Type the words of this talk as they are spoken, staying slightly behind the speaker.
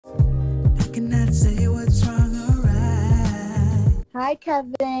Hi,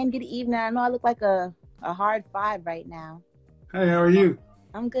 Kevin. Good evening. I know I look like a hard five right now. Hey, how are you?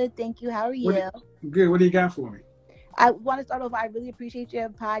 I'm good, thank you. How are What do you? Good. What do you got for me? I want to start off. I really appreciate your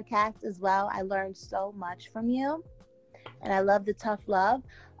podcast as well. I learned so much from you, and I love the tough love.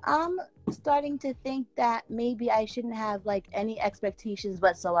 I'm starting to think that maybe I shouldn't have like any expectations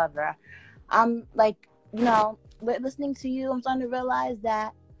whatsoever. I'm like, listening to you, I'm starting to realize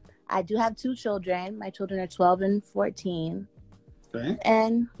that I do have two children. My children are 12 and 14. Okay.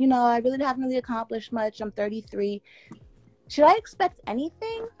 And, I really haven't really accomplished much. I'm 33. Should I expect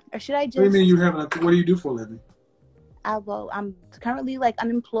anything? Or should I What do you just, mean what do you do for a living? I'm currently like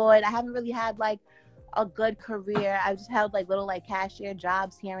unemployed. I haven't really had like a good career. I've just held like little like cashier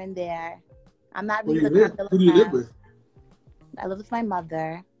jobs here and there. I'm not Where really do you the kind live? of Who do you live with? I live with my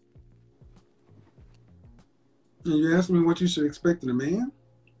mother. And you asked me what you should expect in a man?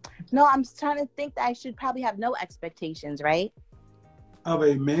 No, I'm just trying to think that I should probably have no expectations, right? Of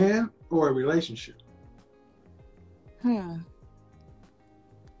a man or a relationship?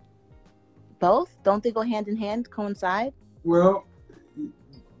 Both? Don't they go hand in hand, coincide? Well,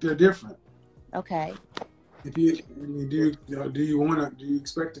 they're different. Okay. If you do you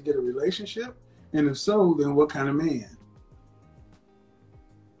expect to get a relationship? And if so, then what kind of man?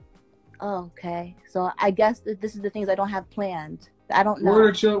 Oh, okay. So I guess that this is the things I don't have planned. I don't know. Where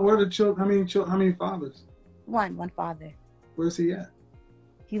are the children? How many fathers? One father. Where's he at?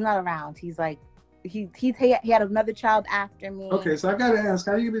 He's not around. He's like, he had another child after me. Okay, so I gotta ask,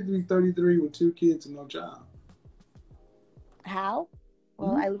 how you gonna be 33 with two kids and no job? How?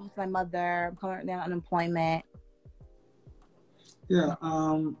 Well, I live with my mother. I'm currently on unemployment. Yeah,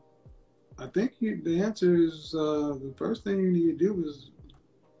 I think the answer is the first thing you need to do is,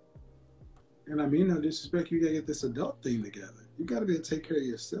 and I mean no disrespect, you gotta get this adult thing together. You gotta be able to take care of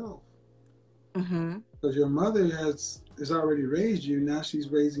yourself. Because your mother has already raised you. Now she's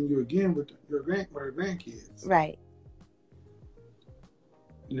raising you again with her grandkids. Right.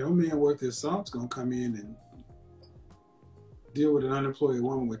 No man worth his salt's gonna come in and deal with an unemployed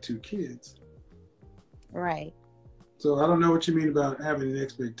woman with two kids. Right. So I don't know what you mean about having an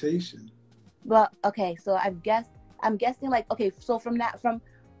expectation. Well, okay. So I'm guessing like, okay. So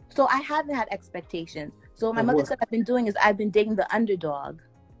so I haven't had expectations. So what my mother said I've been doing is I've been dating the underdog.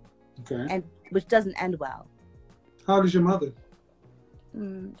 Okay. And which doesn't end well. How old is your mother?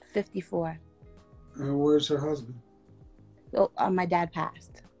 54. And where's her husband? So my dad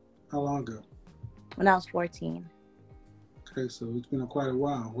passed. How long ago? When I was 14. Okay, so it's been quite a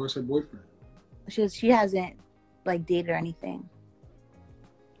while. Where's her boyfriend? She hasn't like dated or anything.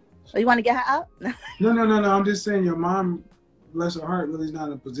 Oh, you want to get her out? No. I'm just saying your mom, bless her heart, really is not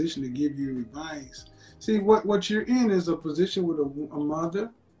in a position to give you advice. See, what you're in is a position with a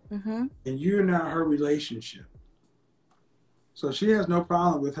mother, and you're not her relationship. So she has no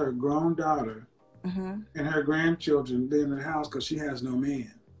problem with her grown daughter and her grandchildren being in the house because she has no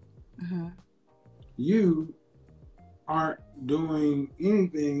man. You aren't doing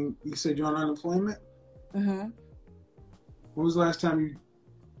anything. You said you're on unemployment? When was the last time you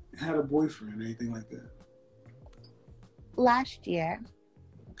had a boyfriend or anything like that? Last year.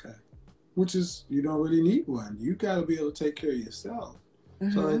 Okay. Which is, you don't really need one. You got to be able to take care of yourself.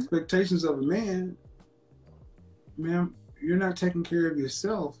 So expectations of a man, ma'am, you're not taking care of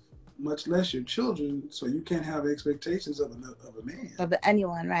yourself, much less your children, so you can't have expectations of a man. Of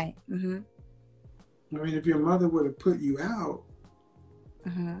anyone, right. I mean, if your mother would have put you out.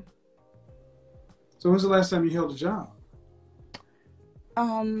 So when's the last time you held a job?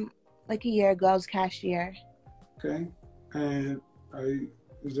 Like a year ago, I was cashier. Okay. And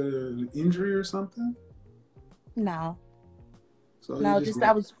is there an injury or something? No. So no, just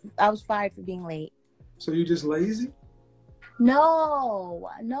I was fired for being late. So you just lazy? No,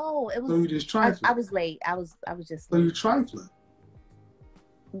 it was. So you just trifling? I was late. I was just. So you trifling?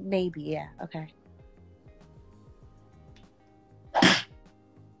 Maybe, yeah. Okay.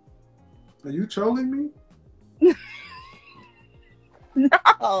 Are you trolling me?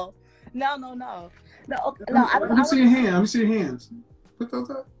 No. Let me see your hand. Let me see your hands. Put those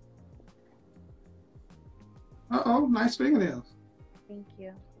up. Uh-oh, nice fingernails. Thank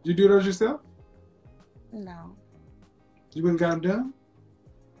you. Did you do those yourself? No. You went and got them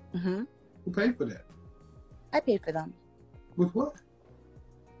done? Who paid for that? I paid for them. With what?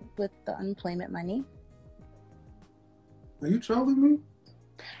 With the unemployment money. Are you trolling me?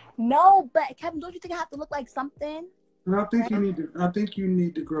 No, but Kevin, don't you think I have to look like something? And I think you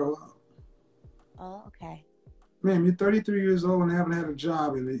need to grow up. Oh, okay. Man, you're 33 years old and haven't had a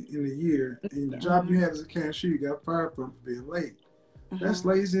job in a year, and the job you had as a cashier, you got fired from for being late. That's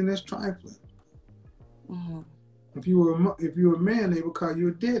lazy and that's trifling. If you were a man, they would call you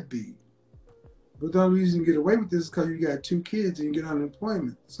a deadbeat. But the only reason you get away with this is because you got 2 kids and you get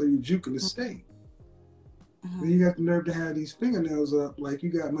unemployment, so you're juking the state. Then you got the nerve to have these fingernails up like you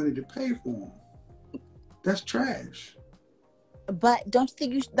got money to pay for them. That's trash. But don't you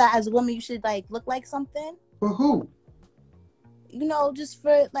think that as a woman you should like look like something? For who? You know, just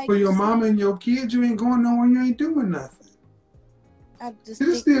for like. For your mama and your kids, you ain't going nowhere. You ain't doing nothing. This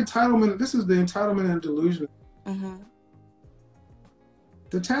is the entitlement. This is the entitlement and delusion.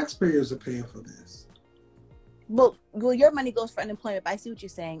 The taxpayers are paying for this. Well, your money goes for unemployment. But I see what you're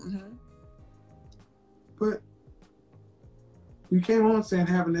saying. But you came on saying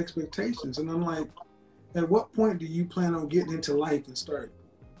having expectations, and I'm like, at what point do you plan on getting into life and start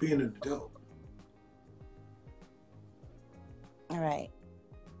being an adult? All right.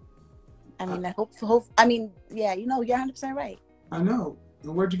 I mean, I hope. I mean, yeah, you know, you're 100% right. I know.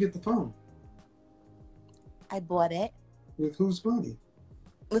 And where'd you get the phone? I bought it. With whose money?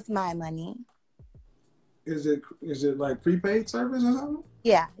 With my money. Is it like prepaid service or something?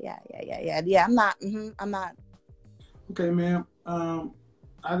 Yeah. I'm not. Okay, ma'am.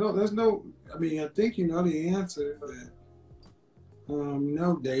 I don't. There's no. I mean, I think you know the answer. That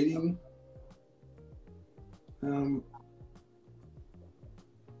no dating.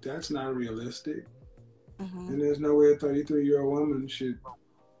 That's not realistic. And there's no way a 33-year-old woman should,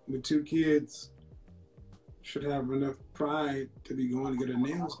 with 2 kids, should have enough pride to be going to get her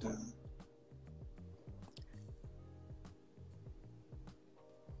nails done.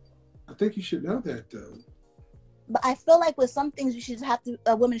 I think you should know that, though. But I feel like with some things, you should have to.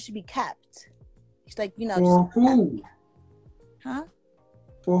 A woman should be kept. It's like, you know. For who? Huh?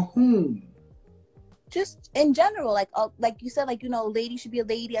 For whom? Just in general, like you said, like, you know, a lady should be a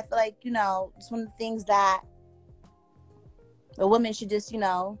lady. I feel like, you know, it's one of the things that a woman should just, you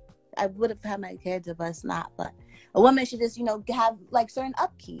know, I would have had my kids if it's not, but a woman should just, you know, have like certain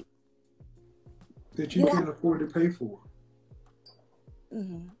upkeep that you can't afford to pay for. I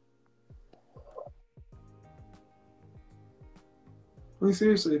mean,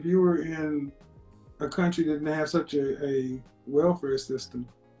 seriously, if you were in a country that didn't have such a welfare system.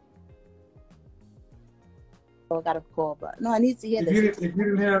 I got a call, but no, I need to hear this. If we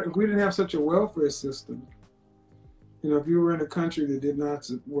didn't have such a welfare system, you know, if you were in a country that did not,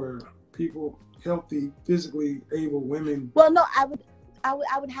 where people, healthy, physically able women. Well, no, I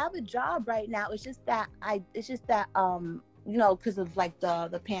would have a job right now. It's just that you know, because of like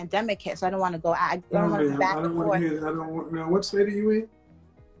the pandemic hit, so I don't want to go. I don't want to go back and forth. I don't want. Now, what state are you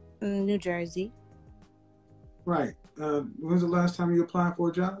in? New Jersey. Right. When's the last time you applied for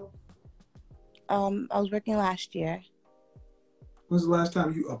a job? I was working last year. When's the last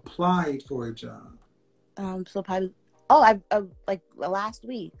time you applied for a job? So probably. Oh, I like last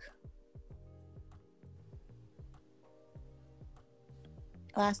week.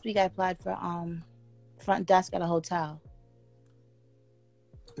 Last week I applied for front desk at a hotel.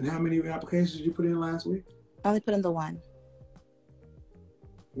 And how many applications did you put in last week? I only put in the one.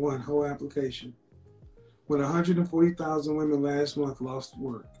 One whole application. When 140,000 women last month lost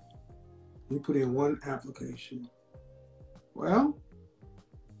work, you put in one application. Well,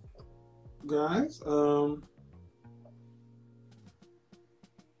 guys,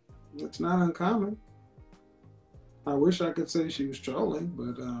 it's not uncommon. I wish I could say she was trolling,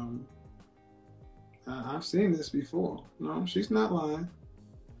 but I've seen this before. No, she's not lying.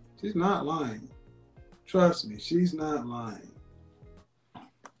 She's not lying. Trust me, she's not lying.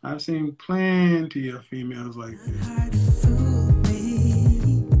 I've seen plenty of females like this.